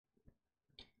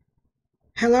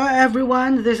Hello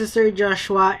everyone, this is Sir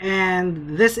Joshua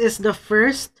and this is the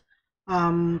first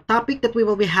topic that we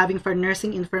will be having for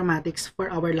nursing informatics for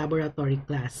our laboratory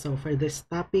class. So for this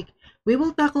topic, we will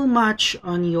tackle much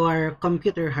on your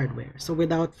computer hardware. So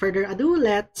without further ado,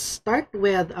 let's start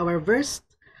with our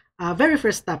very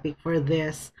first topic for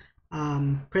this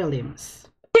prelims.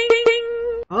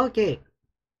 Okay,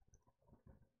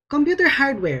 computer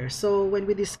hardware. So when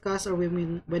we discuss or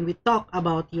when we talk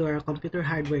about your computer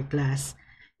hardware class,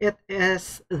 it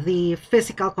is the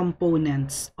physical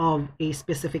components of a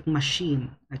specific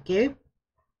machine. Okay,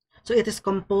 so it is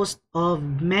composed of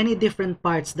many different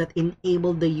parts that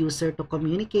enable the user to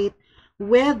communicate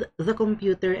with the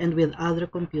computer and with other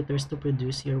computers to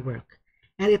produce your work.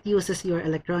 And it uses your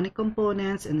electronic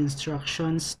components and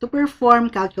instructions to perform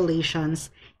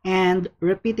calculations and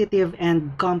repetitive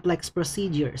and complex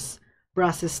procedures,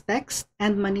 process text,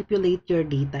 and manipulate your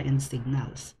data and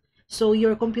signals. So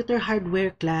your computer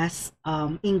hardware class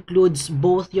includes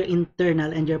both your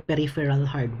internal and your peripheral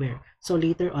hardware. So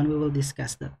later on, we will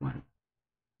discuss that one.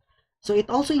 So it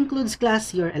also includes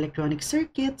class your electronic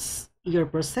circuits, your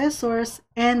processors,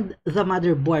 and the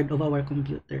motherboard of our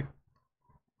computer.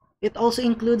 It also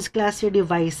includes class your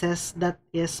devices that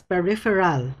is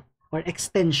peripheral or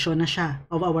extension na siya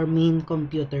of our main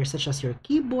computer, such as your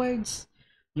keyboards,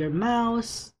 your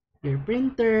mouse, your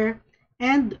printer,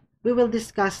 and we will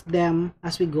discuss them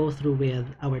as we go through with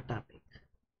our topic.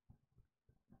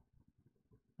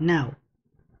 Now,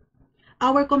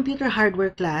 our computer hardware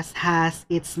class has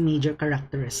its major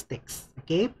characteristics,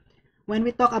 okay? When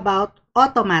we talk about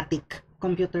automatic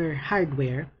computer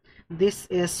hardware, this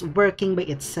is working by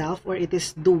itself or it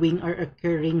is doing or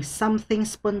occurring something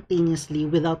spontaneously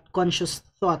without conscious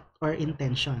thought or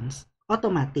intentions.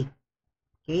 Automatic,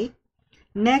 okay?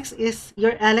 Next is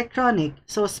your electronic.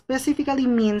 So specifically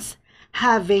means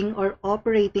having or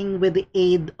operating with the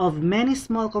aid of many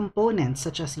small components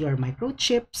such as your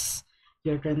microchips,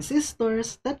 your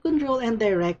transistors that control and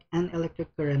direct an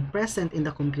electric current present in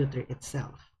the computer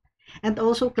itself. And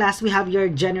also class, we have your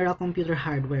general computer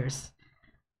hardwares,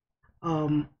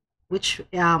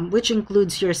 which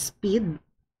includes your speed,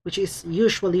 which is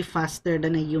usually faster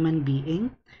than a human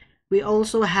being. We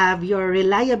also have your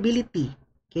reliability,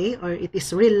 okay, or it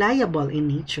is reliable in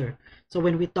nature. So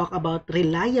when we talk about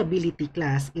reliability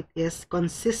class, it is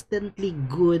consistently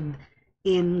good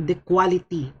in the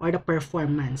quality or the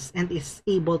performance and is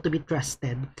able to be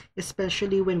trusted,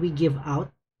 especially when we give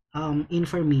out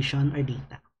information or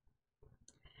data.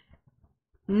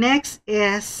 Next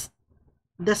is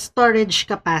the storage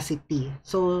capacity.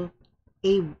 So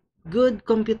a good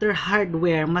computer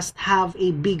hardware must have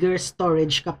a bigger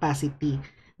storage capacity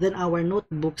than our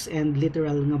notebooks and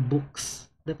literal nga books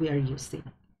that we are using.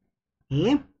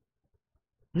 Okay?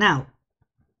 Now,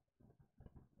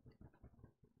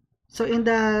 so in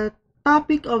the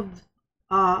topic of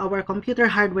our computer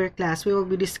hardware class, we will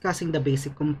be discussing the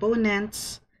basic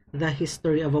components, the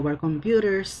history of our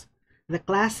computers, the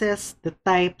classes, the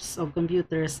types of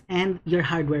computers, and your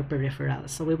hardware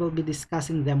peripherals. So we will be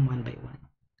discussing them one by one.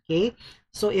 Okay?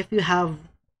 So if you have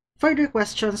further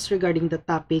questions regarding the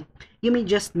topic, you may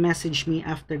just message me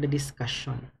after the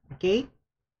discussion. Okay?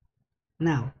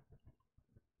 Now,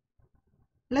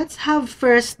 let's have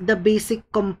first the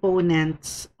basic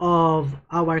components of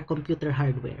our computer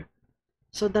hardware.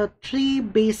 So the three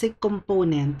basic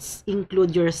components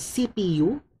include your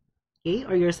CPU, okay,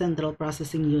 or your central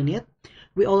processing unit.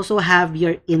 We also have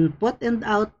your input and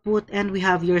output, and we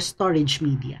have your storage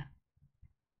media.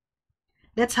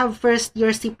 Let's have first your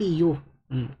CPU.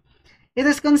 It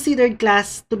is considered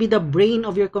class to be the brain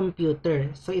of your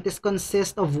computer. So it is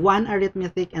consists of one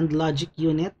arithmetic and logic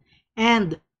unit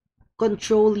and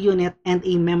control unit and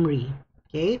a memory.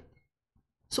 Okay?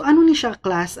 So ano ni siya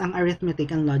class ang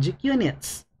arithmetic and logic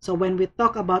units? So when we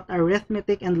talk about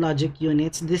arithmetic and logic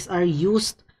units, these are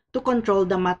used to control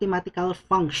the mathematical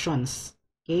functions.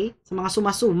 Okay? So mga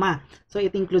suma-suma. So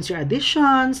it includes your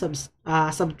addition,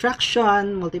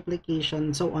 subtraction,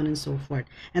 multiplication, so on and so forth.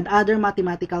 And other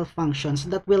mathematical functions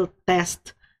that will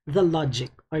test the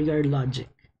logic or your logic.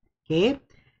 Okay?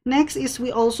 Next is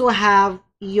we also have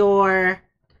your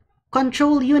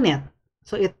control unit.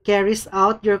 So it carries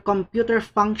out your computer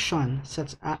function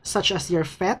such as your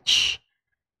fetch,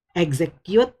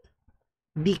 execute,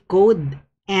 decode,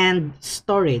 and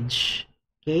storage.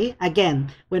 Okay, again,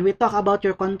 when we talk about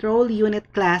your control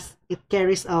unit class, it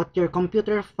carries out your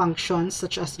computer functions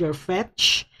such as your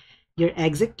fetch, your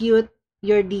execute,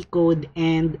 your decode,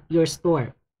 and your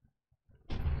store.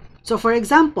 So for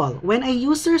example, when a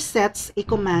user sets a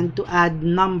command to add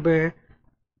number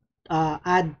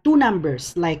add two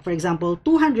numbers, like for example,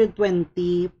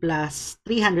 220 plus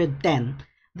 310.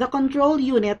 The control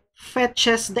unit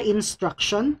fetches the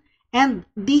instruction and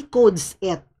decodes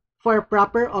it for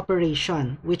proper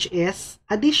operation, which is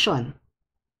addition.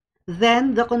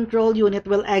 Then the control unit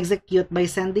will execute by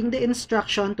sending the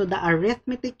instruction to the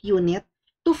arithmetic unit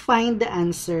to find the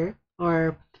answer,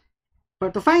 or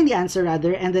to find the answer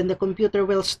rather, and then the computer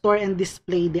will store and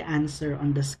display the answer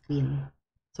on the screen.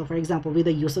 So for example, with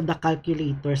the use of the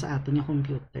calculator sa ato niya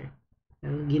computer.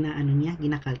 Gina-ano niya,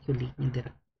 gina-calculate niya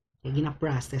dira. Okay,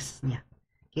 gina-process niya.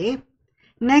 Okay?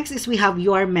 Next is we have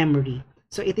your memory.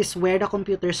 So it is where the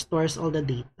computer stores all the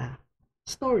data.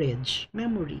 Storage,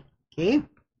 memory. Okay?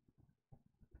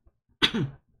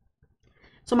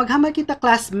 So maghambal kita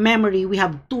class memory, we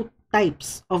have two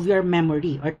types of your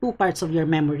memory, or two parts of your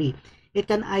memory. It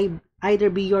can either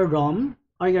be your ROM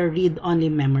or your read-only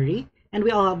memory, and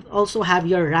we also have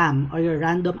your RAM, or your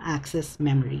random access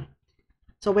memory.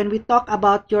 So when we talk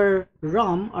about your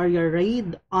ROM, or your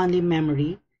read-only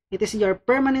memory, it is your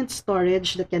permanent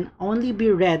storage that can only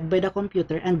be read by the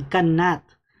computer and cannot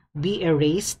be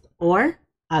erased or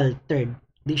altered.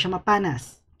 Di siya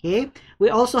mapanas. Okay? We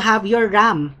also have your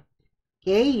RAM.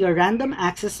 Okay, your random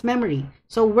access memory.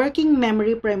 So working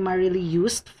memory primarily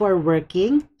used for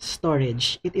working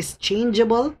storage. It is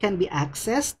changeable, can be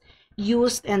accessed,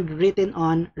 used, and written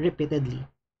on repeatedly.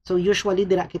 So usually,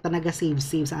 dira kita naga-save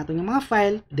sa atong mga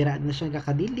file, dira na siya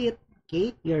nagaka-delete.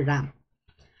 Okay, your RAM.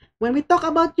 When we talk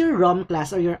about your ROM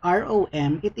class, or your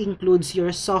ROM, it includes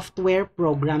your software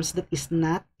programs that is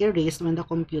not erased when the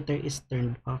computer is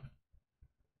turned off.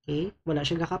 Okay, wala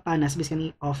siya kakapanas, biskan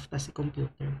i-off ta si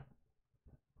computer.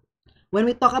 When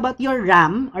we talk about your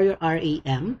RAM, or your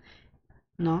RAM,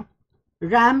 no,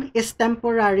 RAM is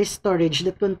temporary storage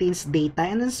that contains data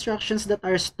and instructions that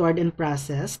are stored and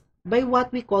processed by what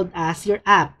we call as your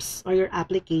apps, or your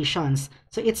applications.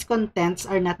 So its contents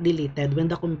are not deleted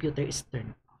when the computer is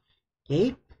turned off.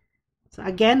 Okay? So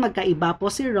again, magkaiba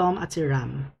po si ROM at si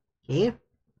RAM. Okay?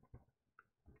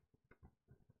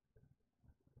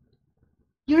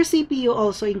 Your CPU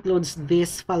also includes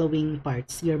these following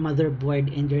parts: your motherboard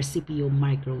and your CPU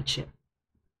microchip.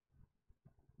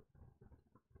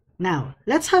 Now,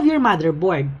 let's have your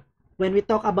motherboard. When we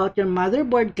talk about your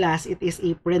motherboard class, it is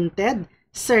a printed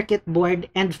circuit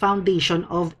board and foundation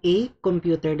of a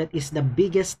computer that is the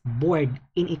biggest board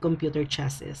in a computer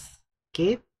chassis.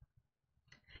 Okay?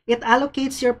 It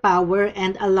allocates your power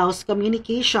and allows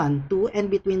communication to and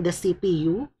between the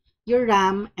CPU, your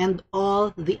RAM, and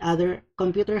all the other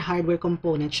computer hardware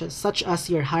components such as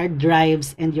your hard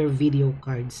drives and your video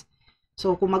cards.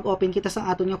 So kung mag-open kita sa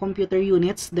aton nga computer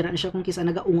units, dira na siya kung kisa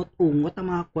nagaungot-ungot ang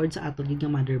mga cord sa aton nga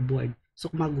motherboard. So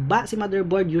kung magba si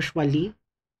motherboard, usually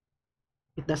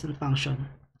it doesn't function.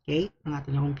 Okay? Ang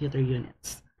aton nga computer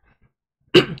units.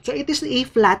 So it is a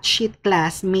flat sheet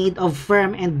class made of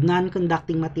firm and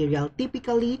non-conducting material.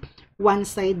 Typically, one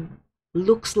side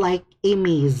looks like a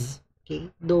maze. Okay,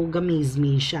 though gamaze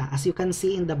siya. As you can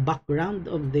see in the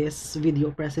background of this video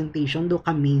presentation, though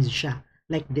kamaze siya,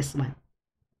 like this one.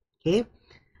 Okay,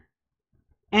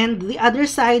 and the other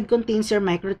side contains your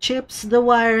microchips, the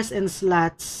wires and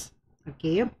slots.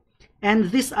 Okay,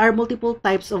 and these are multiple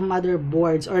types of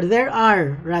motherboards, or there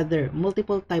are rather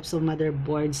multiple types of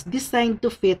motherboards designed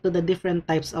to fit to the different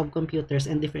types of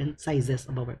computers and different sizes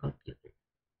of our computer.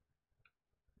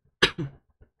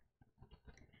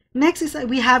 Next is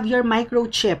we have your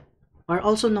microchip, or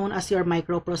also known as your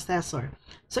microprocessor.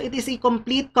 So it is a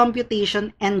complete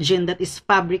computation engine that is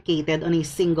fabricated on a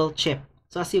single chip.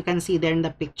 So as you can see there in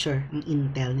the picture, ang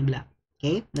Intel nila.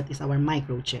 Okay, that is our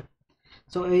microchip.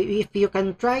 So if you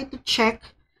can try to check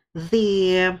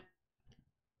in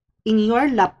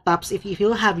your laptops, if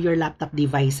you have your laptop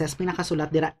devices,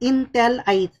 pinakasulat dira Intel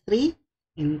i3,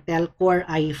 Intel Core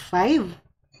i5,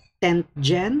 10th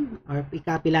gen, or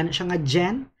ikapila na siya nga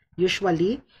gen.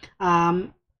 Usually,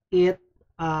 it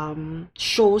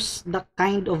shows the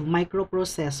kind of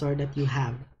microprocessor that you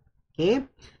have. Okay,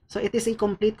 so it is a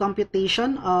complete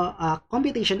computation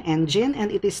engine,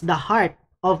 and it is the heart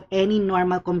of any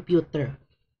normal computer,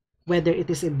 whether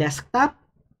it is a desktop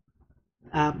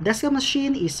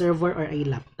machine, a server, or a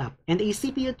laptop. And a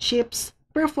CPU chip's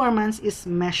performance is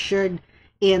measured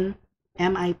in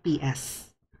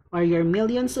MIPS, or your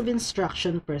millions of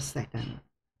instructions per second.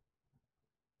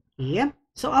 Okay.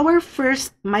 So our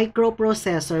first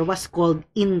microprocessor was called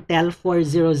Intel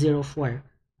 4004.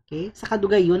 Okay? Sa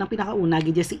kadugay yun, ang pinakauna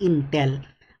gid si Intel,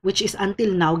 which is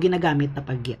until now ginagamit na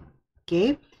pagyet.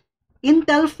 Okay?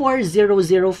 Intel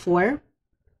 4004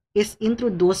 is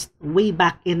introduced way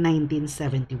back in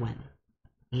 1971.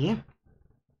 Okay?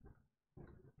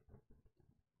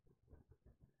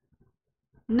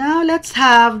 Now, let's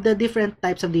have the different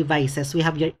types of devices. We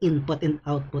have your input and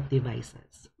output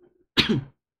devices.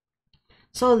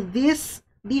 So, these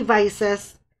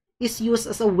devices is used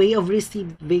as a way of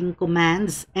receiving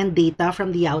commands and data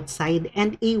from the outside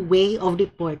and a way of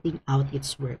reporting out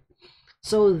its work.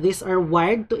 So, these are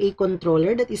wired to a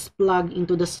controller that is plugged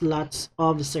into the slots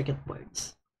of circuit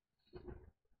boards.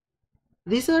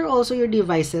 These are also your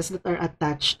devices that are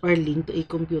attached or linked to a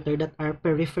computer that are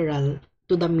peripheral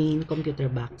to the main computer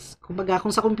box. Kumbaga,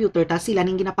 kung sa computer ta, sila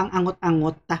ning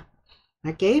ginapang-angot-angot ta.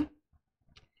 Okay?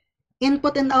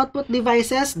 Input and output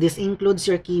devices, this includes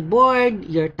your keyboard,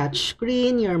 your touch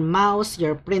screen, your mouse,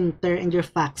 your printer, and your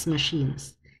fax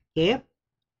machines. Okay?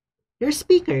 Your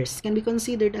speakers can be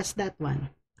considered as that one.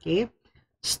 Okay?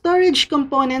 Storage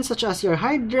components such as your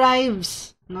hard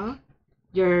drives, no?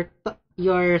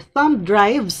 Your thumb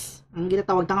drives, ang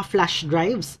ginatawag na flash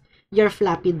drives, your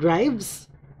floppy drives,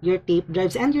 your tape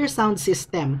drives, and your sound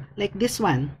system. Like this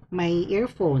one, my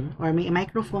earphone or my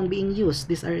microphone being used.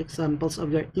 These are examples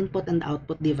of your input and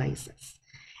output devices.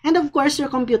 And of course, your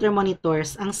computer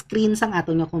monitors, ang screen sang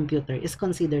ato nga computer is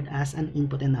considered as an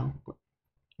input and output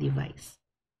device.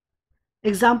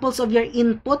 Examples of your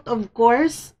input, of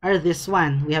course, are this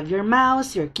one. We have your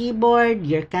mouse, your keyboard,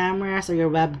 your cameras or your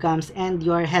webcams, and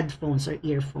your headphones or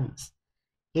earphones.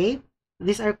 Okay?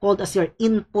 These are called as your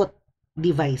input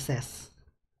devices.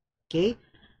 Okay?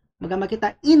 Magama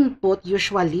kita input,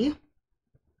 usually,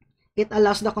 it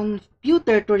allows the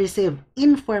computer to receive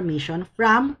information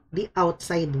from the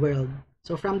outside world.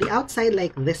 So, from the outside,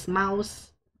 like this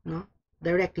mouse, no?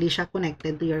 Directly siya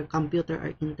connected to your computer or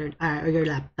or your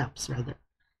laptops rather.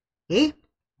 Okay?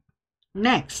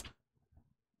 Next.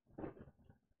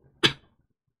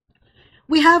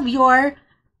 We have your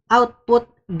output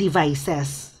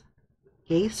devices.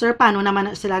 Okay? Sir, paano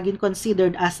naman sila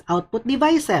considered as output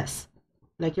devices?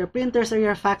 Like your printers or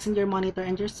your fax and your monitor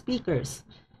and your speakers.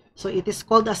 So it is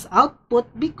called as output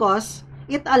because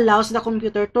it allows the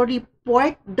computer to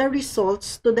report the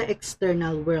results to the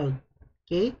external world.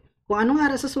 Okay? Kung anong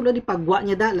ara sa sulod ipagwa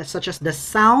niya da, such as the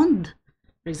sound,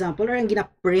 for example, or ang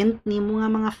gina-print ni mo nga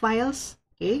mga files,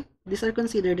 okay? These are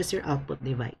considered as your output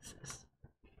devices.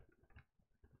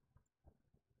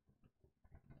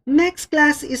 Next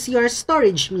class is your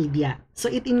storage media. So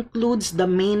it includes the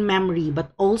main memory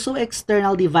but also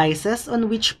external devices on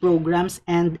which programs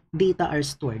and data are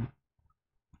stored.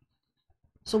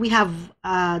 So we have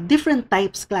different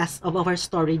types class of our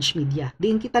storage media.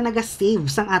 Diin kita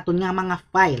naga-save sang aton nga mga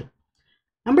file.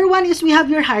 Number one is we have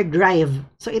your hard drive.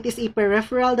 So it is a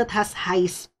peripheral that has high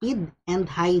speed and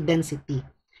high density.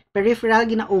 Peripheral,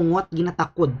 ginaungot,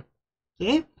 ginatakod.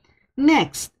 Okay?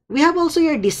 Next, we have also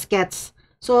your diskettes.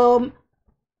 So,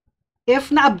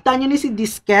 if naabtan nyo ni si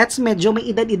diskettes, medyo may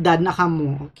edad-edad na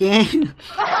kamo. Okay?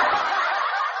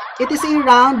 It is a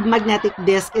round magnetic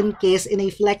disk encased in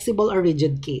a flexible or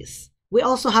rigid case. We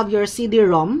also have your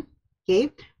CD-ROM.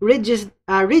 Okay, rigid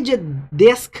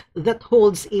disk that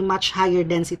holds a much higher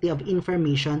density of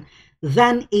information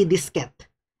than a diskette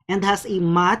and has a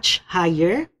much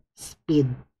higher speed.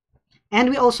 And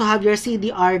we also have your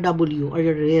CD-RW or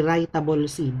your rewritable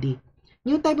CD.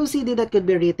 New type of CD that could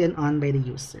be written on by the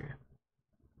user.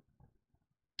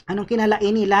 Anong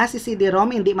kinalain nila? Si CD-ROM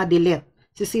hindi ma-delete.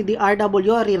 Si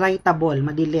CD-RW rewritable,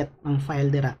 ma-delete ang file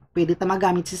dira. Pwede ta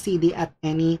magamit si CD at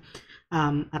any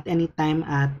time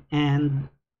and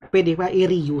pwede pa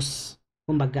i-reuse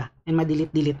kumbaga and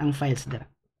ma-delete ang files dira.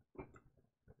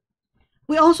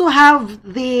 We also have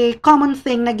the common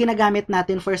thing na ginagamit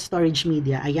natin for storage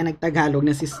media. Ayan, nagtagalog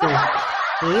na si Sir.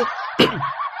 Okay?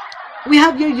 We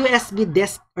have your USB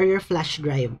disk or your flash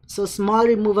drive. So, small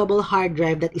removable hard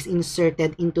drive that is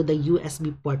inserted into the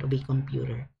USB port of a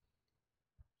computer.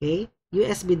 Okay?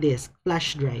 USB disk,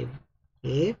 flash drive.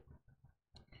 Okay?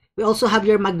 We also have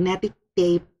your magnetic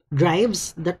tape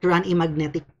drives that run a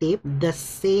magnetic tape, the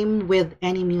same with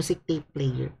any music tape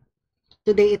player.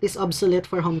 Today, it is obsolete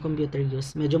for home computer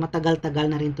use. Medyo matagal-tagal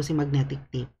na rin to si magnetic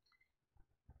tape.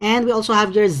 And we also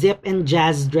have your zip and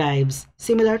jazz drives,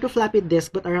 similar to floppy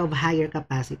disk but are of higher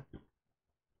capacity.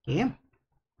 Okay?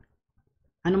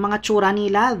 Anong mga tsura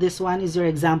nila? This one is your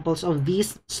examples of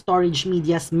these storage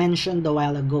medias mentioned a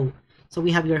while ago. So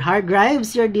we have your hard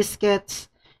drives, your diskettes,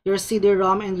 your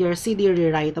CD-ROM, and your CD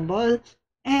rewritable.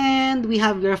 And we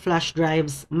have your flash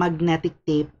drives, magnetic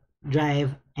tape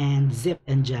drive, and zip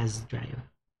and jazz drive.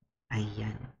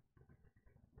 Ayan.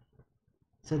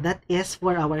 So that is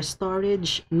for our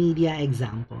storage media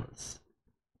examples.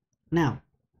 Now,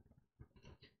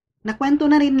 nakwento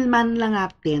na rin man lang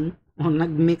natin,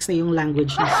 nag-mix na yung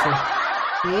language nito.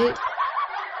 Okay?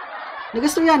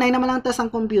 Nagastoryanay naman lang tas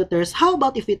ang computers. How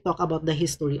about if we talk about the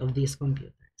history of these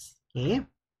computers? Okay?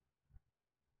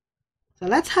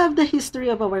 So let's have the history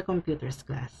of our computers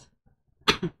class.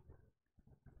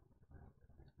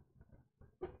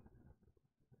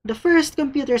 The first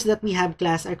computers that we have,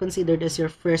 class, are considered as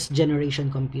your first generation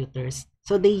computers.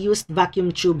 So they used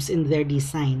vacuum tubes in their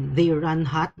design. They run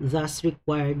hot, thus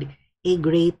required a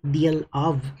great deal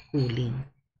of cooling.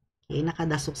 Okay,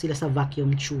 nakadasok sila sa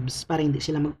vacuum tubes para hindi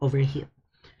sila mag-overheat.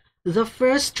 The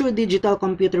first true digital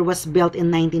computer was built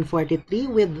in 1943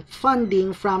 with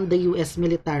funding from the US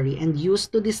military and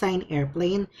used to design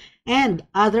airplane and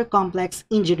other complex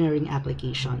engineering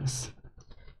applications.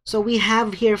 So we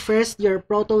have here first your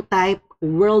prototype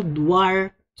World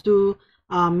War II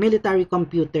military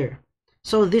computer.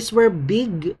 So these were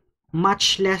big,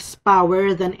 much less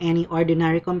power than any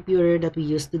ordinary computer that we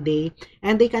use today,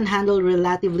 and they can handle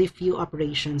relatively few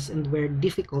operations and were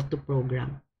difficult to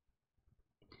program.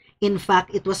 In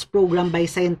fact, it was programmed by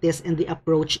scientists and the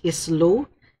approach is slow,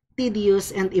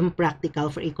 tedious, and impractical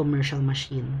for a commercial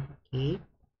machine. Okay?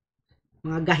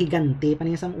 Mga gahigante pa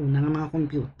niya sa unang mga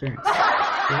computers.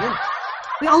 Okay.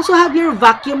 We also have your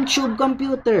vacuum tube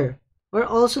computer, or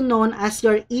also known as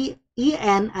your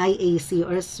ENIAC,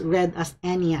 or read as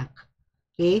ENIAC.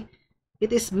 Okay,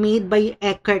 it is made by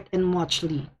Eckert and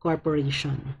Mauchly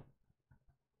Corporation.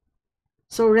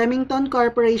 So Remington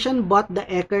Corporation bought the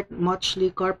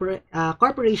Eckert-Mauchly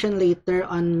Corporation later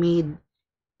on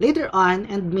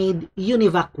and made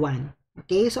Univac 1.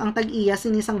 Okay, so ang tag-iya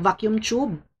sinisang vacuum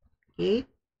tube. Okay.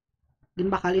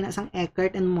 Ginbakali na sang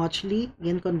Eckert and Mauchly,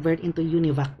 again convert into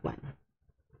Univac 1.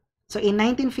 So in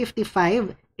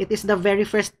 1955, it is the very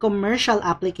first commercial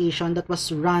application that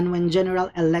was run when General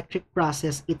Electric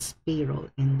processed its payroll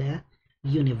in the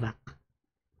Univac.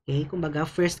 Okay, kumbaga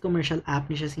first commercial app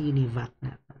niya si Univac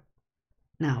na.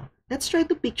 Now, let's try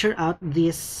to picture out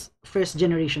these first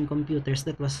generation computers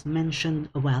that was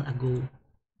mentioned a while ago.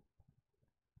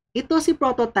 Ito si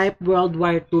prototype World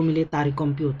War II military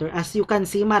computer. As you can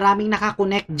see, maraming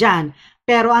nakakonect dyan.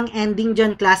 Pero ang ending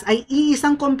dyan, class, ay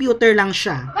iisang computer lang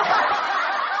siya.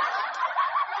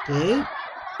 Okay?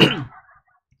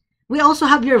 We also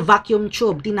have your vacuum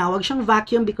tube. Tinawag siyang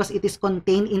vacuum because it is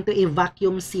contained into a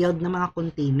vacuum-sealed na mga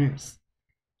containers.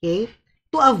 Okay?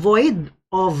 To avoid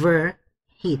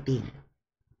overheating.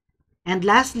 And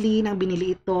lastly, nang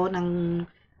binili ito ng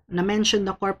na-mention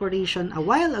na corporation a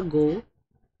while ago,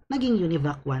 naging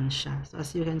Univac 1 siya. So,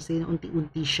 as you can see,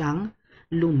 unti-unti siyang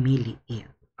lumiliit.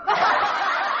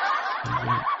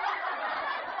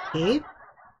 Okay?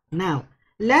 Now,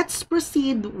 let's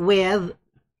proceed with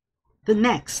the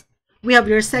next. We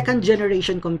have your second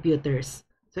generation computers.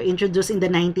 So, introduced in the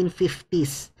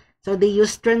 1950s. So, they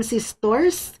use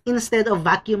transistors instead of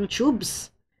vacuum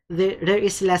tubes. There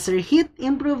is lesser heat,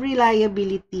 improved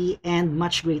reliability, and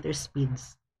much greater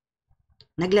speeds.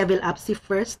 Nag-level up si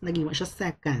first, naging siya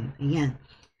second. Ayan.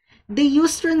 They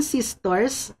use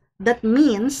transistors, that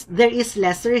means there is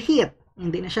lesser heat.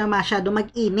 Hindi na siya masyado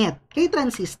mag-init. Kay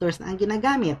transistors na ang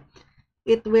ginagamit.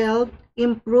 It will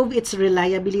improve its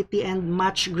reliability and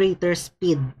much greater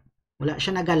speed. Wala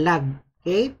siya nagalag.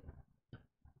 Okay?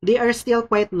 They are still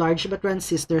quite large, but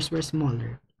transistors were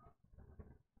smaller.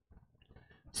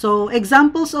 So,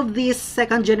 examples of this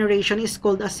second generation is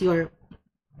called as your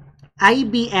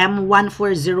IBM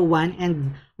 1401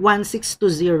 and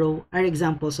 1620 are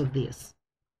examples of this.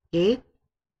 Okay?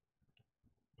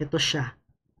 Ito siya.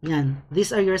 Yan. These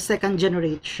are your second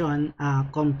generation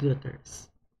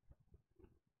computers.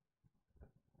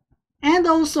 And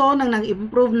also, nang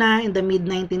nag-improve na in the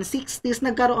mid-1960s,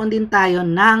 nagkaroon din tayo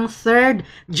ng third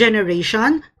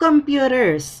generation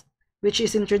computers, which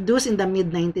is introduced in the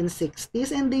mid-1960s,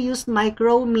 and they used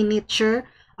micro, miniature,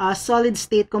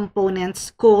 solid-state components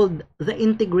called the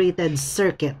integrated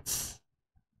circuits.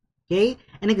 Okay?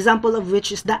 An example of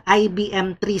which is the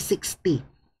IBM 360.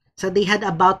 So they had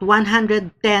about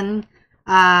 110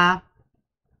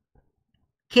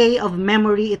 K of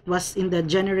memory. It was in the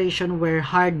generation where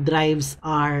hard drives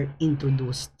are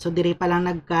introduced. So dire pa lang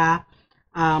nagka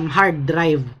hard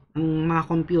drive ang mga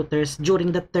computers during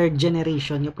the third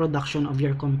generation, yung production of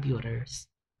your computers.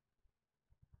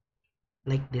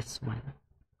 Like this one.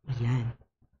 Ayan.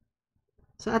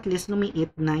 So, at least,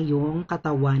 lumiit na yung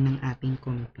katawan ng ating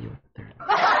computer.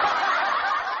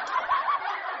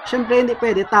 Siyempre, hindi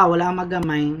pwede wala ang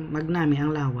magamay, magnami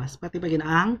ang lawas, pati pa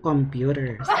ang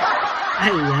computers.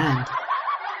 Ayan.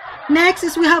 Next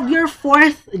is we have your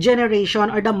fourth generation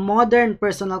or the modern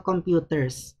personal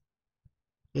computers.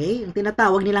 Okay? Yung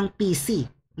tinatawag nilang PC.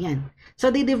 Yan. So,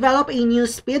 they develop a new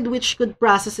speed which could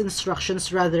process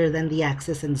instructions rather than the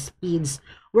access and speeds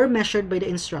were measured by the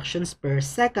instructions per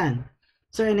second.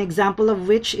 So an example of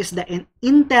which is the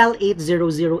Intel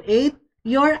 8008,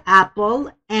 your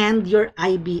Apple, and your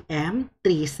IBM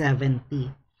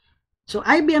 370. So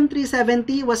IBM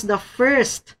 370 was the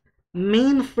first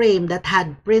mainframe that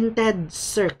had printed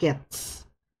circuits.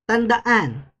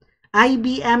 Tandaan,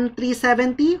 IBM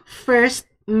 370, first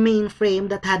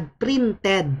mainframe that had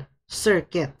printed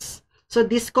circuits. So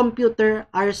this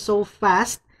computer are so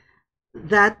fast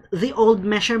that the old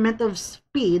measurement of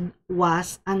speed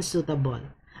was unsuitable.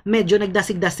 Medyo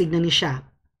nagdasig-dasig na ni siya.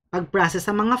 Pag-process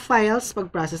sa mga files,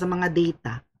 pag-process sa mga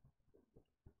data.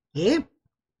 Okay?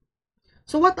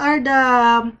 So what are the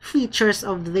features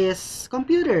of these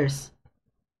computers?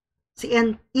 Si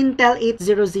Intel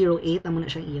 8008, amo na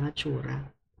siyang iyang atsura.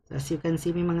 So as you can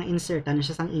see, may mga insertan na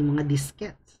siya sang iyong mga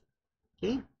diskettes.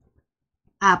 Okay?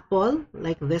 Apple,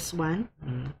 like this one.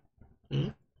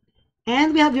 Okay.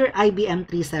 And we have your IBM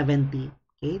 370.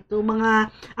 Okay. Ito mga,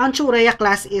 ang Churaya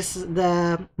class is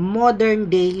the modern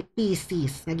day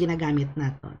PCs na ginagamit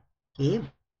natin. Okay.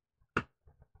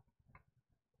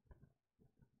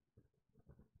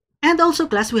 And also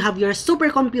class, we have your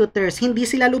supercomputers. Hindi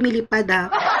sila lumilipad ha.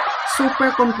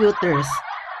 Supercomputers.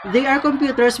 They are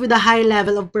computers with a high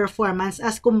level of performance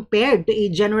as compared to a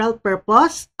general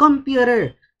purpose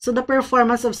computer. So the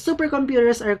performance of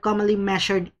supercomputers are commonly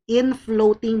measured in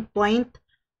floating point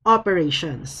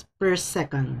operations per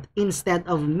second instead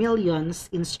of million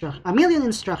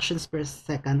instructions per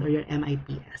second, or your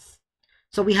MIPS.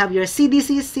 So we have your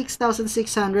CDC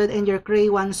 6600 and your Cray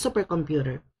 1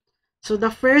 supercomputer. So the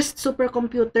first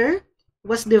supercomputer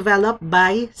was developed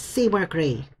by Seymour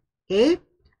Cray. Okay?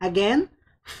 Again,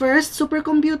 first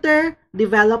supercomputer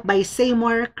developed by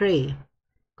Seymour Cray.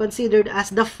 Considered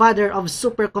as the father of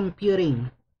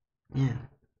supercomputing. Yeah.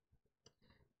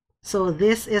 So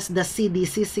this is the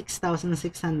CDC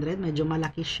 6600. Medyo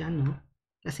malaki siya, no?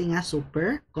 Kasi nga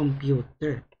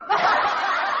supercomputer.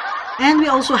 And we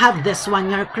also have this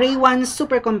one, your Cray 1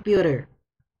 supercomputer.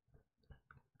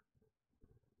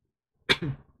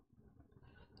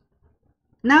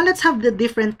 Now let's have the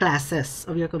different classes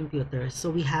of your computers. So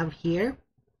we have here,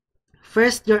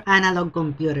 first, your analog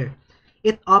computer.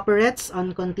 It operates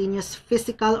on continuous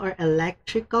physical or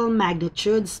electrical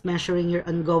magnitudes, measuring your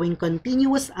ongoing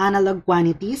continuous analog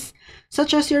quantities,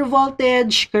 such as your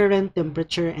voltage, current,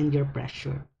 temperature, and your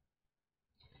pressure.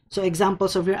 So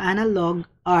examples of your analog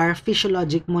are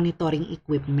physiologic monitoring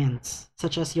equipments,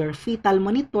 such as your fetal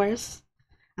monitors.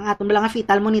 Ang aton lang nga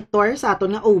fetal monitor sa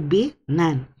aton nga OB,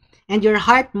 nan. And your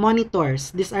heart monitors,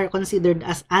 these are considered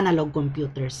as analog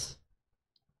computers,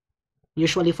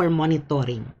 usually for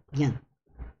monitoring. Yan.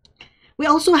 We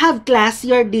also have class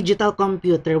your digital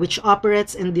computer, which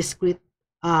operates in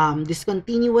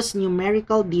discontinuous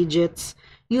numerical digits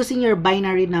using your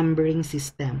binary numbering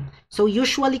system. So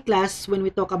usually class, when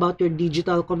we talk about your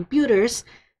digital computers,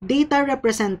 data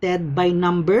represented by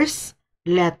numbers,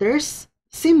 letters,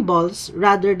 symbols,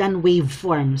 rather than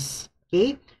waveforms.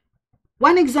 Okay?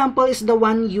 One example is the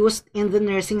one used in the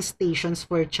nursing stations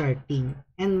for charting,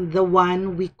 and the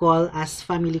one we call as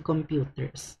family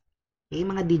computers. Okay,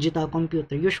 mga digital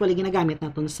computer. Usually, ginagamit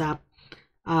natin sa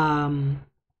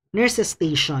nurses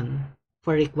station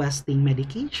for requesting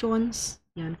medications,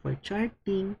 yan, for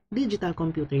charting. Digital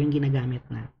computer yung ginagamit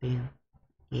natin.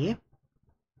 Okay?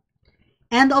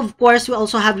 And of course, we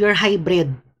also have your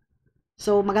hybrid.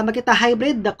 So, maganda kita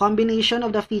hybrid, the combination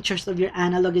of the features of your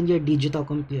analog and your digital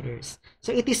computers.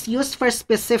 So, it is used for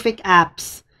specific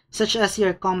apps, such as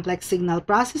your complex signal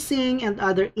processing and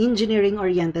other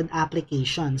engineering-oriented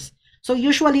applications. So,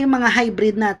 usually, yung mga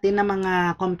hybrid natin na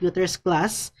mga computers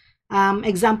class,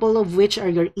 example of which are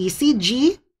your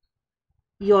ECG,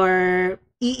 your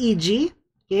EEG,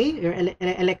 okay, your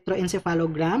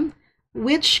electroencephalogram,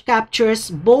 which captures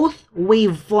both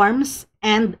waveforms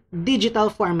and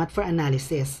digital format for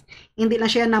analysis. Hindi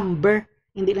lang siya number,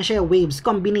 hindi lang siya waves,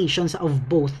 combinations of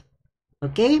both.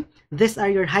 Okay? These are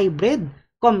your hybrid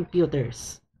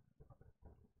computers.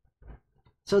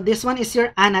 So, this one is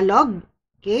your analog,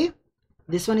 okay?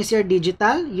 This one is your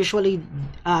digital, usually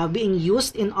being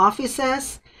used in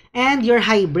offices, and your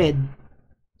hybrid.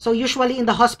 So usually in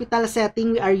the hospital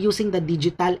setting, we are using the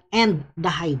digital and the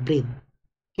hybrid.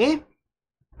 Okay?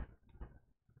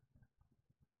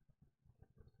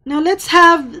 Now let's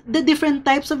have the different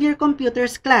types of your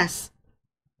computers class.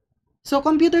 So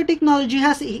computer technology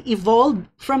has evolved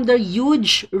from the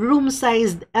huge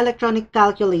room-sized electronic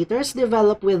calculators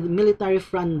developed with military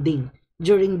funding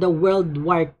during the World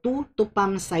War II to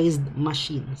palm-sized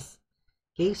machines.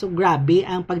 Okay, so grabe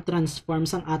ang pag-transform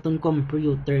sang aton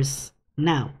computers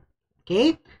now.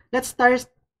 Okay, let's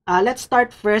start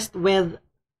first with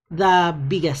the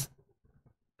biggest,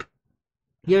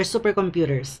 your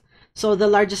supercomputers. So the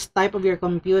largest type of your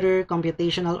computer,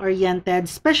 computational-oriented,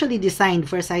 specially designed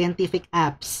for scientific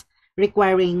apps,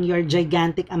 requiring your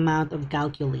gigantic amount of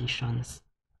calculations.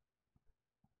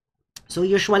 So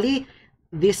usually,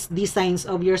 these designs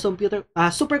of your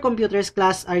supercomputers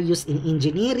class are used in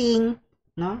engineering,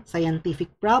 no,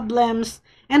 scientific problems,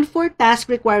 and for tasks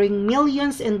requiring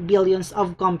millions and billions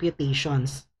of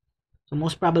computations. So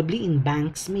most probably in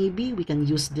banks, maybe we can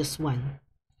use this one.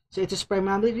 So it is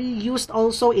primarily used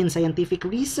also in scientific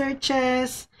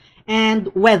researches and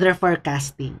weather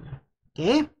forecasting.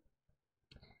 Okay.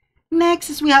 Next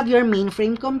is we have your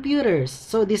mainframe computers.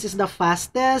 So this is the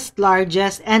fastest,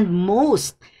 largest, and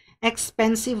most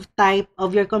expensive type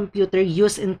of your computer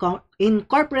used in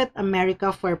corporate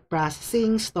America for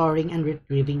processing, storing, and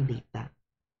retrieving data.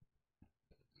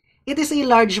 It is a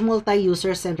large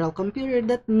multi-user central computer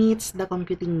that meets the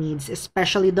computing needs,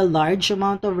 especially the large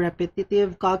amount of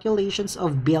repetitive calculations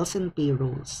of bills and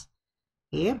payrolls.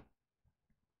 Okay?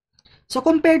 So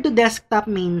compared to desktop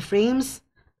mainframes,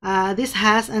 this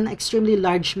has an extremely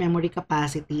large memory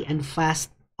capacity and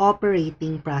fast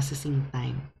operating processing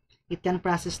time. It can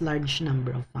process large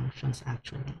number of functions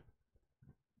actually.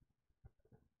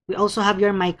 We also have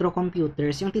your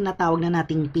microcomputers, yung tinatawag na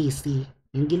nating PC.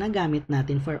 Yung ginagamit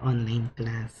natin for online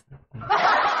class.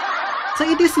 So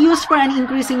it is used for an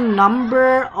increasing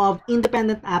number of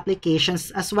independent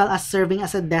applications as well as serving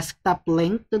as a desktop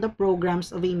link to the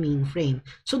programs of a mainframe.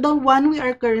 So the one we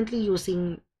are currently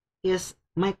using is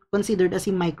considered as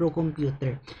a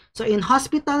microcomputer. So in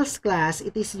hospitals class,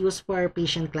 it is used for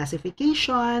patient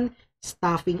classification,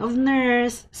 staffing of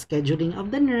nurse, scheduling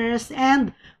of the nurse,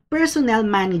 and personnel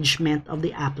management of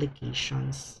the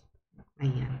applications.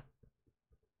 Ayan.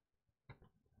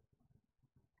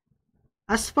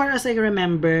 As far as I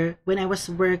remember, when I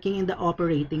was working in the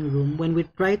operating room, when we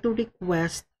try to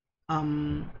request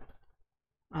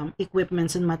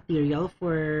equipments and material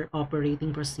for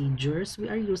operating procedures, we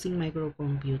are using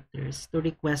microcomputers to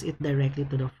request it directly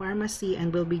to the pharmacy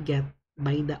and will be get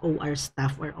by the OR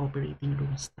staff or operating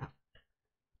room staff.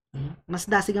 Okay? Mas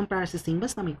dasig ang processing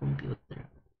basta may computer.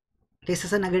 Kaysa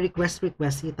sa nag-request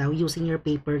itaw using your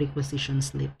paper requisition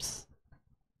slips.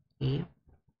 Okay?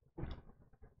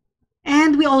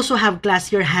 And we also have class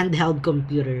your handheld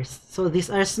computers. So these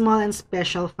are small and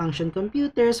special function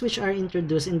computers which are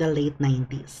introduced in the late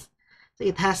 90s. So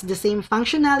it has the same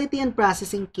functionality and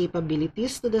processing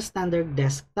capabilities to the standard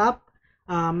desktop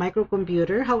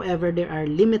microcomputer. However, there are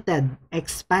limited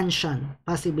expansion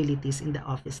possibilities in the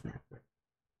office network.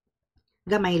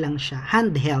 Gamay lang siya.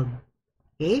 Handheld.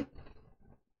 Okay?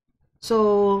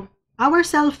 So our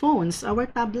cell phones, our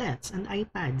tablets, and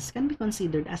iPads can be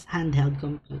considered as handheld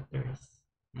computers.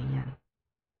 Ayan.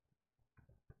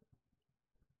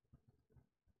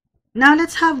 Now,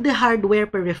 let's have the hardware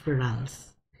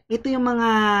peripherals. Ito yung mga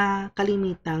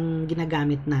kalimitang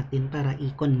ginagamit natin para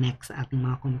i-connect sa ating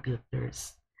mga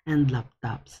computers and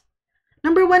laptops.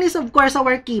 Number one is, of course,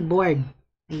 our keyboard.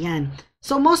 Ayan.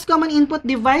 So, most common input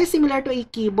device similar to a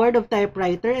keyboard of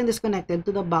typewriter and is connected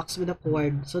to the box with a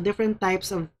cord. So, different types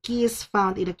of keys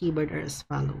found in a keyboard are as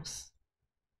follows.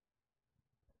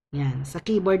 Yan. Sa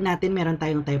keyboard natin, meron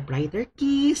tayong typewriter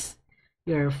keys,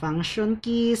 your function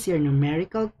keys, your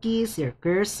numerical keys, your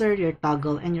cursor, your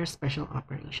toggle, and your special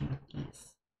operation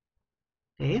keys.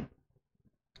 Okay?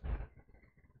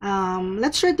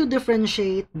 Let's try to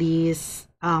differentiate these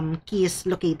keys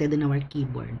located in our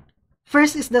keyboard.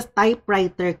 First is the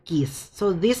typewriter keys.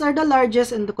 So these are the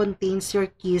largest and contains your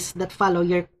keys that follow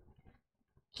your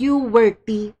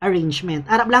QWERTY arrangement.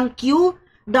 Arab lang Q,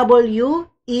 W,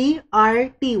 E,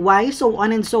 R, T, Y, so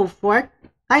on and so forth.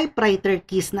 Typewriter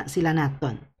keys na sila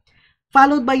naton.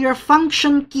 Followed by your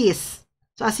function keys.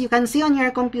 So as you can see on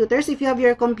your computers, if you have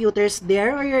your computers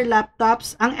there or your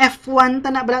laptops, ang F1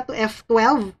 tanabla to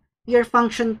F12, your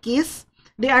function keys,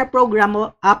 they are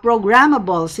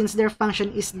programmable since their function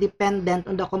is dependent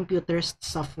on the computer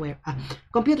software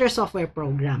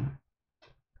program.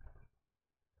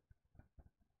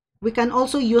 We can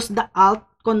also use the Alt,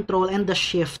 Control, and the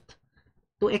Shift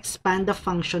to expand the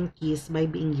function keys by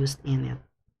being used in it.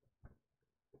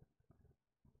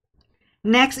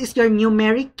 Next is your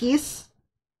numeric keys.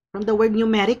 From the word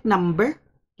numeric, number.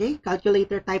 Okay,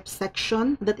 calculator type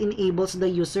section that enables the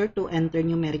user to enter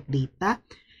numeric data.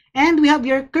 And we have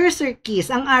your cursor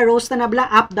keys. Ang arrows na nabla,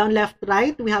 up, down, left,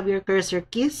 right. We have your cursor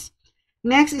keys.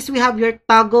 Next is we have your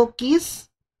toggle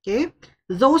keys. Okay.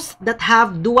 Those that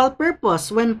have dual purpose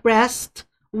when pressed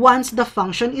once the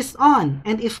function is on.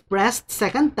 And if pressed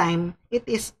second time, it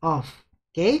is off.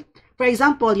 Okay. for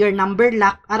example, your number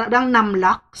lock, arang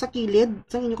numlock sa kilid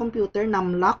sa inyong computer,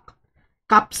 numlock,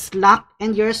 caps lock,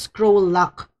 and your scroll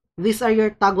lock. These are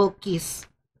your toggle keys.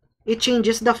 It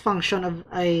changes the function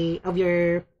of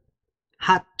your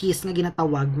hotkeys na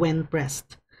ginatawag when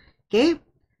pressed. Okay?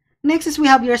 Next is we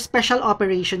have your special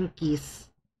operation keys.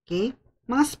 Okay?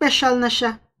 Mga special na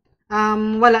siya.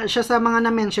 Wala siya sa mga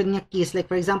na-mention niya keys. Like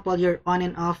for example, your on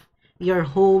and off, your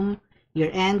home, your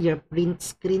end, your print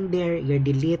screen there, your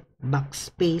delete,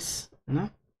 backspace, no?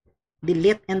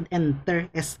 Delete and enter,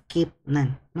 escape,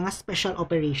 nan. Mga special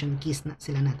operation keys na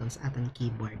sila natin sa ating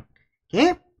keyboard.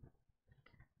 Okay?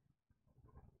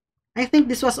 I think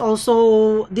this was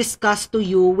also discussed to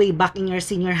you way back in your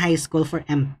senior high school for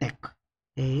MTech.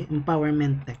 Okay?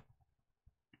 Empowerment Tech.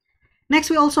 Next,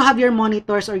 we also have your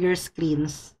monitors or your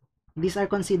screens. These are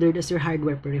considered as your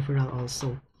hardware peripheral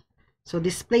also. So,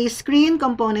 display screen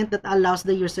component that allows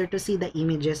the user to see the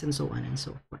images and so on and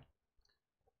so forth.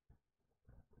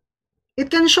 It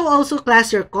can show also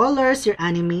class your colors, your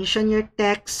animation, your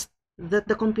text that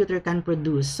the computer can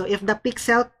produce. So, if the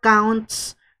pixel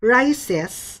counts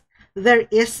rises, there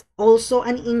is also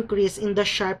an increase in the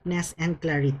sharpness and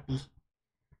clarity.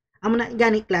 Amo na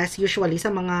gani class, usually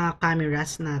sa mga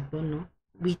cameras nato, no,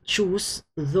 we choose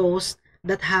those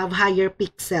that have higher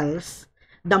pixels.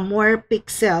 The more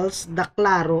pixels, the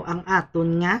klaro ang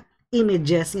aton nga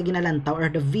images nga ginalantaw or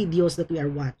the videos that we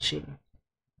are watching.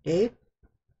 Okay?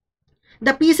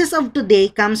 The pieces of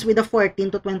today comes with a 14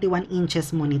 to 21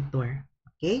 inches monitor.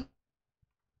 Okay?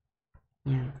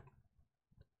 Yan.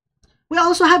 We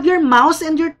also have your mouse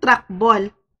and your trackball.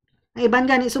 Ang iban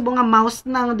gani subo nga mouse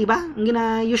nang, di ba?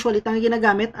 Ang usually tang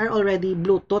ginagamit are already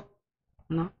Bluetooth,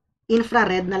 no?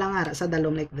 Infrared na lang ara sa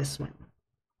dalom like this one.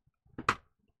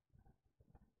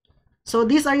 So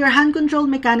these are your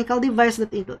hand-controlled mechanical device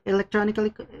that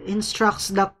electronically instructs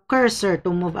the cursor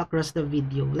to move across the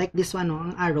video. Like this one, no?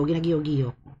 Ang arrow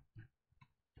ginagiyo-giyo.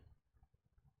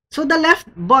 So the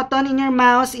left button in your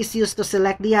mouse is used to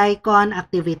select the icon,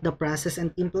 activate the process,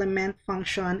 and implement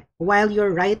function, while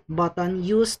your right button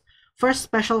used for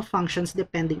special functions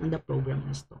depending on the program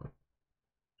installed.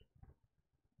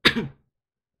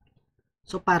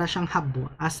 So para siyang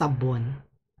sabon.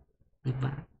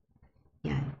 Diba?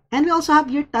 Yan. And we also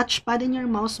have your touchpad and your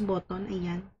mouse button.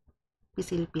 Ayan.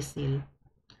 Pisil-pisil.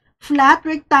 Flat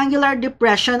rectangular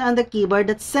depression on the keyboard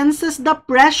that senses the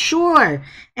pressure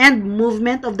and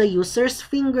movement of the user's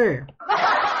finger.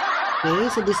 Okay,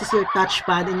 so this is your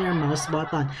touchpad and your mouse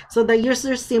button. So the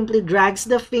user simply drags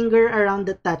the finger around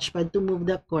the touchpad to move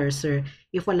the cursor.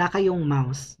 If wala kayong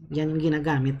mouse, yan yung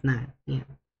ginagamit na. Yan.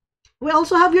 We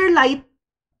also have your light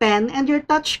pen and your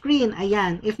touch screen.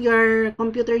 Ayan, if your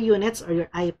computer units or your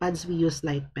iPads, we use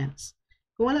light pens.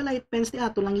 Kung wala light pens, di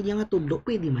ato lang yung nga tudlo,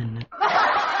 pwede man na.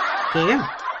 Okay.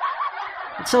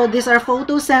 So these are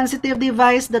photosensitive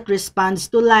device that responds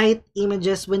to light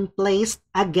images when placed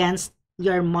against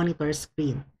your monitor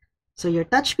screen. So your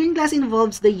touchscreen class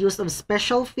involves the use of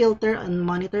special filter on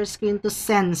monitor screen to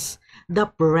sense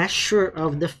the pressure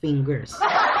of the fingers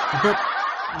that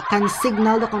can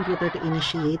signal the computer to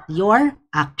initiate your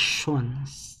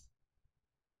actions.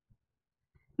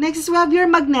 Next is we have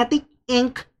your magnetic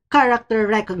ink character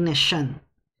recognition.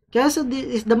 Okay, so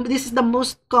this is the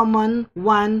most common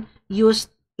one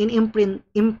used in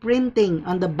imprinting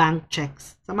on the bank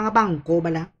checks. Sa mga bangko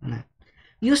bala na.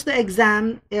 Used to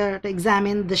examine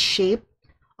the shape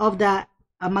of the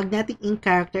magnetic ink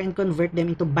character and convert them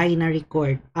into binary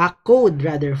code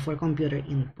rather for computer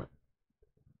input.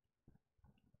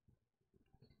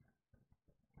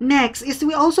 Next is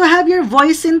we also have your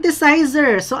voice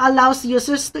synthesizer. So allows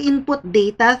users to input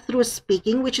data through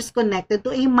speaking which is connected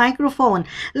to a microphone.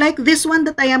 Like this one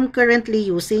that I am currently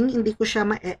using. Hindi ko siya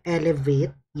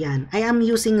ma-elevate. Yan. I am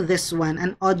using this one,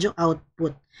 an audio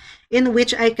output, in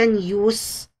which I can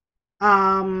use,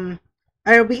 I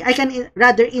can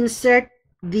rather insert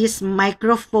this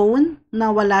microphone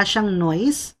na wala siyang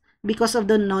noise, because of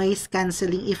the noise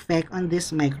cancelling effect on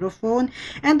this microphone.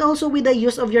 And also with the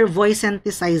use of your voice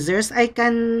synthesizers, I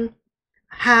can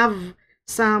have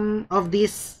some of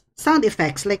these sound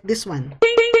effects like this one.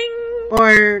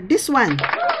 Or this one.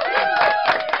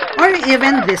 Or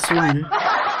even this one.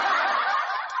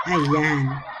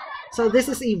 Ayan. So this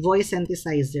is a voice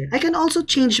synthesizer. I can also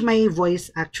change my voice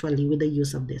actually with the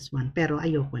use of this one. Pero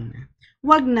ayoko na.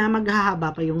 Wag na,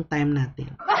 maghahaba pa yung time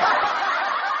natin.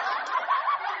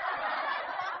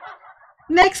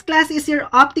 Next class is your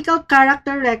optical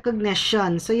character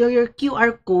recognition. So your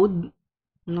QR code,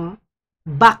 no?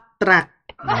 Backtrack.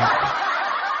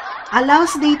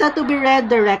 Allows data to be read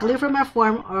directly from a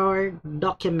form or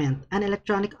document, an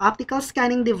electronic optical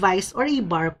scanning device, or a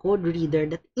barcode reader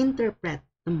that interpret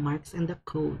the marks and the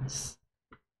codes.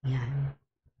 Yan.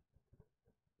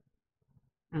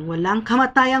 Ang walang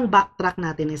kamatayang backtrack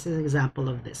natin is an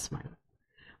example of this one.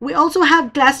 We also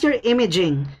have cluster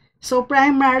imaging. So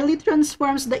primarily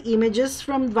transforms the images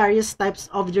from various types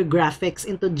of your graphics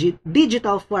into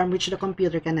digital form which the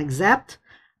computer can accept,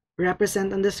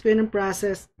 represent on the screen and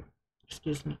process,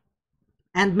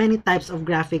 and many types of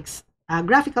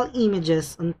graphical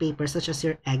images on paper such as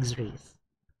your X-rays.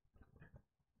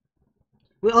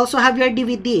 We also have your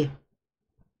DVD.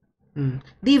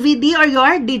 DVD or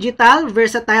your digital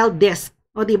versatile disc.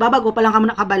 O diba, bago pa lang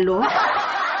kamo nakabalo?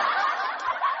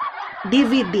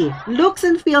 DVD looks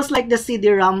and feels like the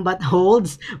CD-ROM but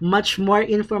holds much more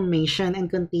information and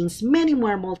contains many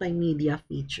more multimedia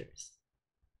features.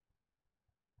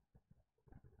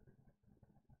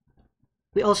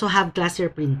 We also have cluster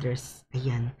printers.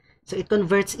 Ayan. So it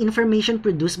converts information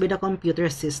produced by the computer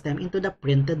system into the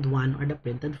printed one or the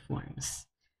printed forms.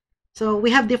 So we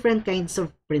have different kinds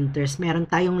of printers. Meron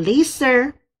tayong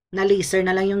laser na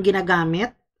lang yung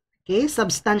ginagamit. Okay,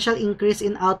 substantial increase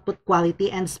in output quality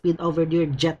and speed over your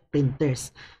jet printers.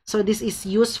 So this is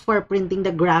used for printing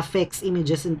the graphics,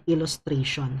 images, and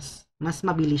illustrations. Mas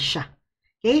mabilis siya.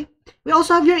 Okay, we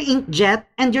also have your inkjet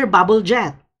and your bubble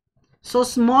jet. So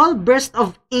small burst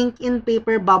of ink in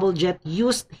paper bubble jet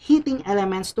used heating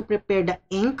elements to prepare the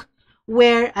ink,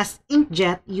 whereas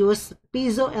inkjet used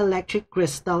piezoelectric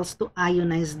crystals to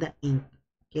ionize the ink.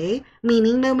 Okay?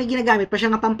 Meaning na may ginagamit pa siya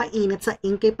nga pampainit sa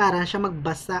ink kay para siya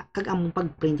magbasa kag among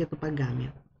pagprint ito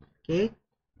paggamit. Okay?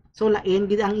 So lain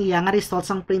gid ang iya nga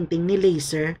results ang printing ni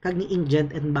laser kag ni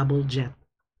inkjet and bubble jet.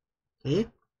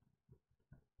 Okay?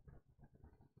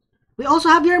 We also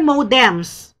have your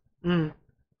modems.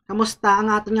 Kamusta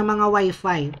ang ato nga mga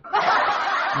Wi-Fi?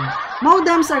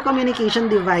 Modems are communication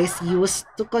device used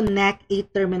to connect a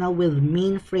terminal with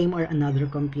mainframe or another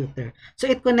computer. So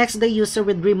it connects the user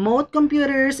with remote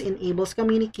computers, enables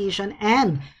communication,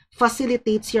 and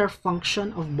facilitates your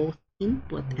function of both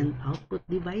input and output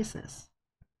devices.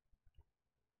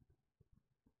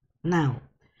 Now,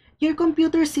 your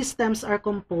computer systems are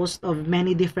composed of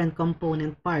many different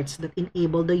component parts that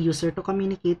enable the user to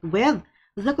communicate with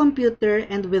the computer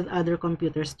and with other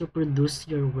computers to produce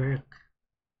your work.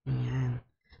 Ayan.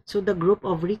 So the group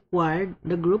of required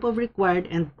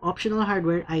and optional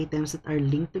hardware items that are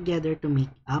linked together to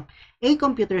make up a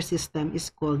computer system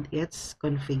is called its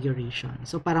configuration.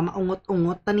 So para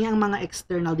maungot-ungot tani ang mga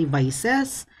external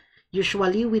devices,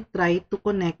 usually we try to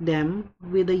connect them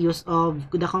with the use of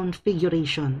the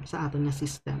configuration sa aton nga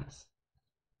systems.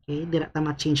 Okay, dira ta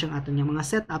ma-change ang aton nga mga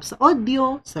setup sa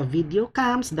audio, sa video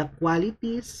cams, the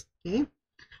qualities, okay?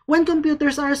 When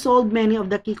computers are sold, many of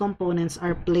the key components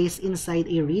are placed inside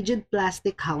a rigid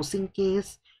plastic housing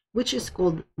case, which is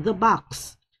called the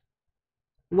box.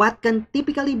 What can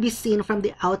typically be seen from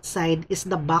the outside is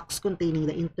the box containing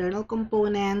the internal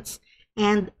components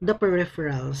and the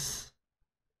peripherals,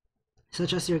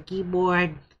 such as your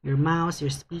keyboard, your mouse,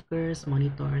 your speakers,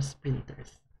 monitors,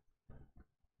 printers.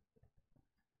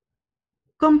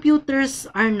 Computers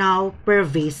are now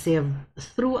pervasive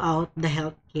throughout the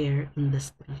healthcare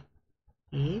industry.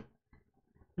 Okay?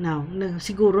 Now,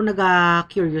 siguro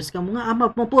naga-curious ka mo nga,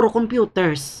 puro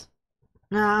computers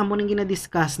na amo nang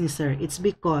gina-discuss ni sir. It's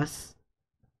because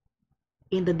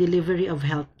in the delivery of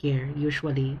healthcare,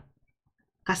 usually,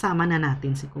 kasama na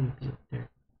natin si computer.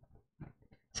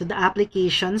 So the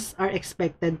applications are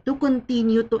expected to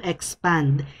continue to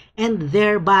expand and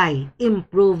thereby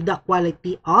improve the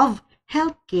quality of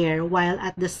healthcare while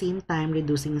at the same time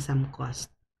reducing some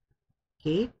cost.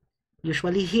 Okay?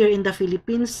 Usually here in the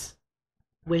Philippines,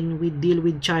 when we deal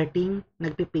with charting,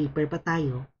 nagpe-paper pa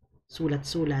tayo.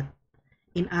 Sulat-sulat.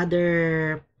 In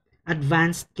other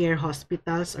advanced care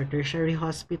hospitals or tertiary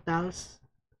hospitals,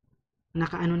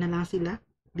 nakaano na lang sila?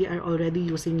 They are already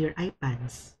using your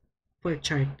iPads for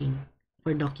charting,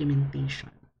 for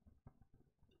documentation.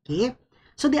 Okay?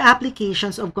 So the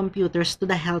applications of computers to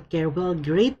the healthcare will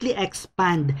greatly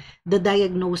expand the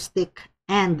diagnostic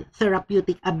and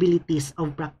therapeutic abilities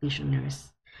of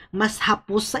practitioners. Mas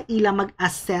hapos sa ila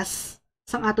mag-assess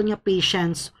sang ato nga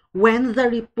patients when the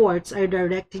reports are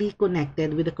directly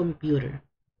connected with the computer.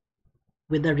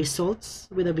 With the results,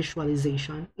 with the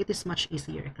visualization, it is much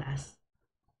easier, class.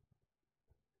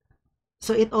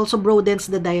 So it also broadens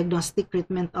the diagnostic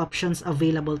treatment options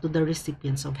available to the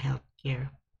recipients of healthcare.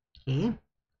 Okay?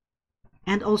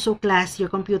 And also, class, your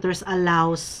computers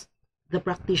allows the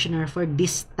practitioner for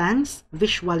distance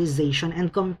visualization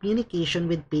and communication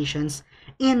with patients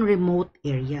in remote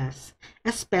areas.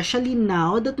 Especially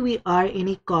now that we are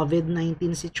in a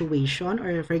COVID-19 situation,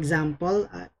 or for example,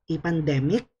 a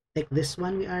pandemic like this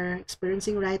one we are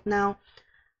experiencing right now.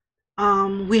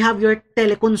 We have your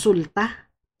teleconsulta,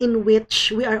 in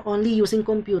which we are only using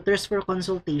computers for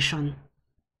consultation.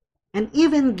 And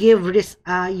even give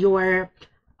your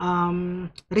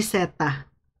reseta,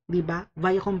 di ba?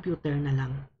 Via computer na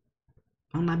lang.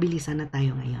 Ang mabilisan na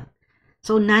tayo ngayon.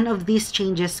 So none of these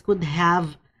changes could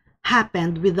have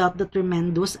happened without the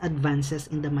tremendous advances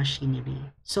in the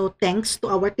machinery. So thanks to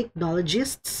our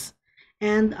technologists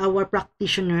and our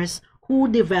practitioners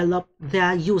who developed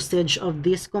the usage of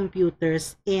these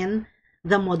computers in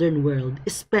the modern world,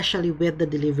 especially with the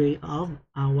delivery of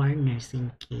our nursing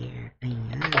care.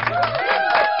 Ayan.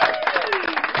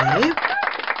 Okay?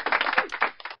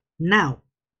 Now,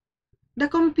 the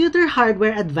computer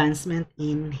hardware advancement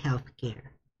in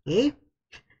healthcare. Okay?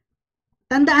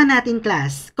 Tandaan natin,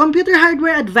 class, computer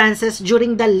hardware advances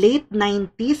during the late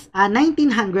 1900s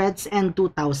and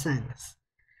 2000s.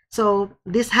 So,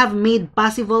 this have made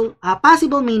possible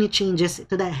many changes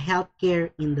to the healthcare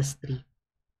industry.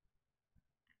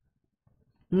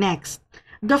 Next,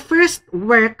 the first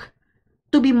work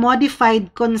to be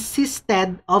modified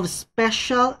consisted of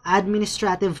special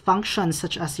administrative functions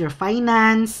such as your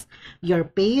finance, your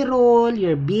payroll,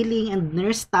 your billing, and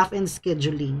nurse staff and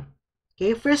scheduling.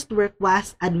 Okay, first work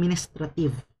was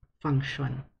administrative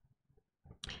function.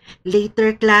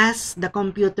 Later, class, the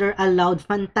computer allowed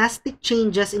fantastic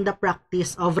changes in the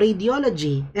practice of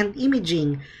radiology and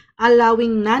imaging,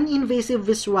 allowing non-invasive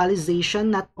visualization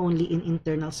not only in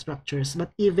internal structures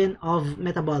but even of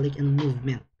metabolic and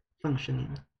movement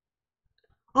functioning.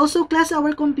 Also, class,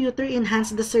 our computer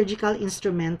enhanced the surgical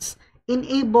instruments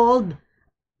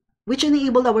which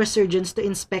enabled our surgeons to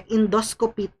inspect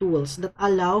endoscopy tools that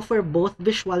allow for both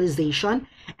visualization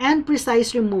and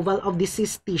precise removal of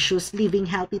diseased tissues, leaving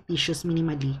healthy tissues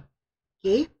minimally.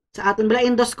 Okay? Sa aton bala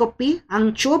endoscopy,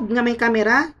 ang tube nga may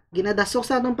kamera, ginadasok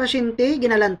sa atong pasyente,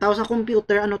 ginalantaw sa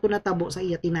computer, ano to natabo sa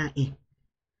iya tinai.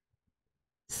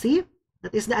 See?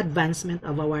 That is the advancement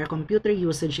of our computer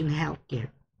usage in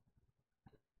healthcare.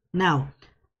 Now,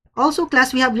 also, class,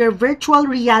 we have your virtual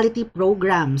reality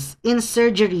programs in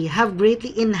surgery have greatly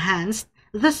enhanced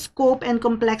the scope and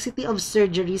complexity of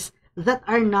surgeries that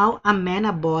are now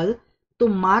amenable to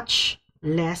much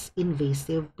less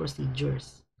invasive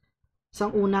procedures. Sa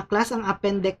una, class, ang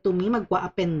appendectomy,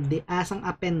 sang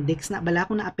appendix na bala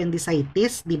ko na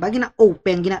appendicitis, di ba?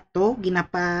 Gina-open,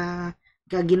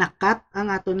 ginakat ang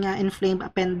aton nga inflamed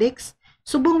appendix.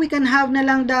 Subong we can have na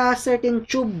lang the certain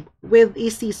tube with a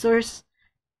scissors.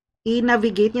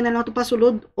 I-navigate niya na lang ito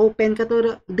pasulod, open ka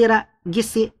to, dira,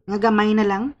 gisi, nga gamay na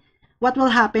lang. What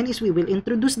will happen is we will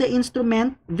introduce the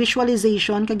instrument,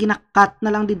 visualization, ka ginakat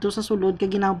na lang dito sa sulod, ka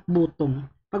ginabutong.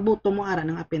 Pagbutong mo ara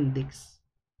ng appendix.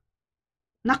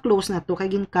 Na-close na to, ka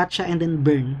gincut siya and then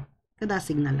burn.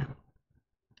 Kadasig na lang.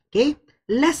 Okay?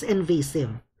 Less invasive.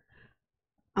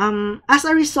 As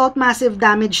a result, massive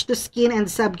damage to skin and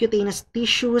subcutaneous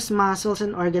tissues, muscles,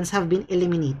 and organs have been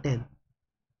eliminated.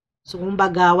 So,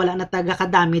 kumbaga, wala na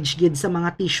ka-damage gid sa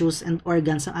mga tissues and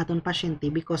organs ng aton pasyente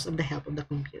because of the help of the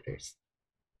computers.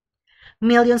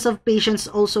 Millions of patients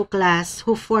also, class,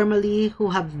 who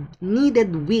have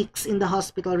needed weeks in the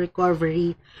hospital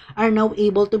recovery are now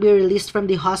able to be released from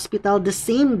the hospital the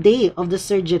same day of the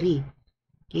surgery.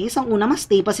 Okay, sang una mas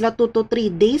stay pa sila 2 to 3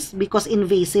 days because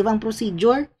invasive ang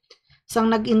procedure.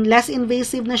 Sang less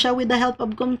invasive na siya with the help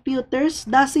of computers,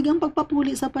 dasig ang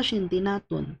pagpapuli sa pasyente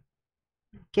naton.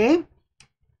 Okay?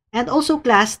 And also,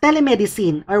 class,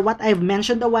 telemedicine, or what I've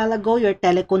mentioned a while ago, your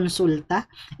teleconsulta,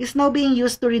 is now being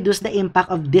used to reduce the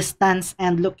impact of distance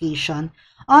and location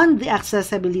on the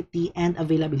accessibility and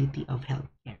availability of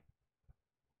healthcare.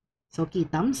 So,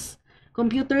 kitams,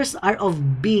 computers are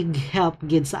of big help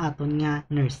gid sa aton nga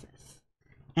nurses.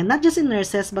 And not just in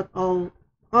nurses, but all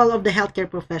of the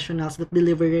healthcare professionals that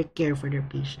deliver care for their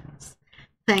patients.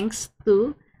 Thanks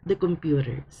to the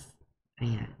computers.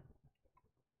 Ayan.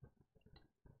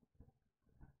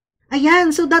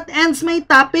 Ayan, so that ends my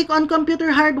topic on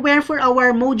computer hardware for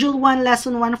our Module 1,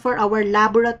 Lesson 1 for our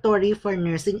Laboratory for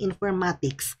Nursing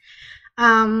Informatics.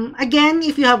 Again,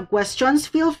 if you have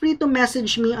questions, feel free to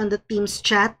message me on the Teams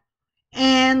chat.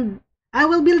 And I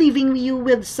will be leaving you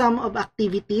with some of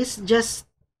activities. Just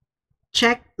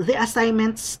check the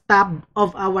assignments tab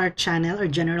of our channel or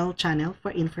general channel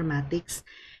for informatics.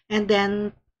 And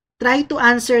then try to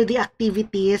answer the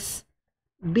activities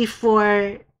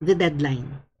before the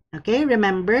deadline. Okay,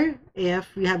 remember,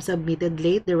 if you have submitted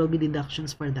late, there will be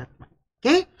deductions for that one.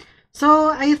 Okay? So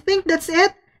I think that's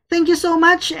it. Thank you so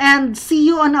much and see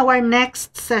you on our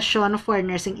next session for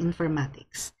Nursing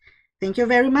Informatics. Thank you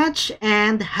very much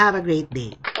and have a great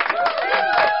day.